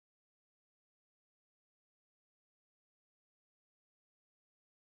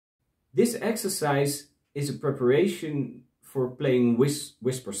This exercise is a preparation for playing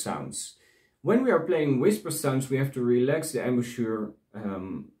whisper sounds. When we are playing whisper sounds, we have to relax the embouchure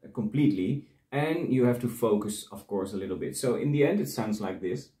completely, and you have to focus, of course, a little bit. So in the end, it sounds like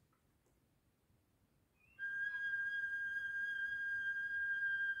this.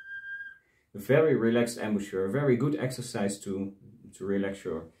 A very relaxed embouchure, a very good exercise to relax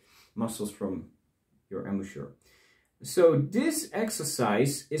your muscles from your embouchure. So this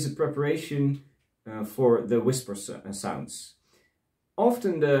exercise is a preparation for the whisper sounds.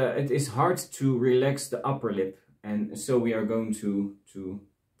 Often it is hard to relax the upper lip, and so we are going to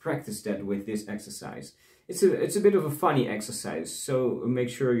practice that with this exercise. It's a bit of a funny exercise, so make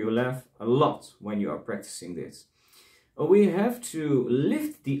sure you laugh a lot when you are practicing this. We have to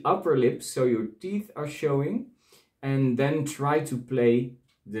lift the upper lip so your teeth are showing, and then try to play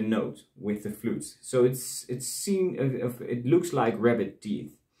the note with the flute. So it looks like rabbit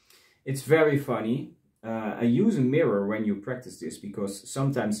teeth. It's very funny. I use a mirror when you practice this, because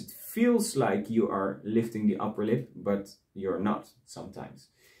sometimes it feels like you are lifting the upper lip, but you're not sometimes.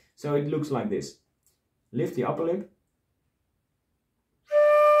 So it looks like this. Lift the upper lip.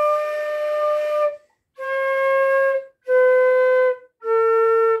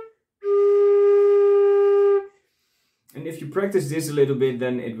 And if you practice this a little bit,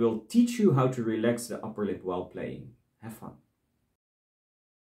 then it will teach you how to relax the upper lip while playing. Have fun.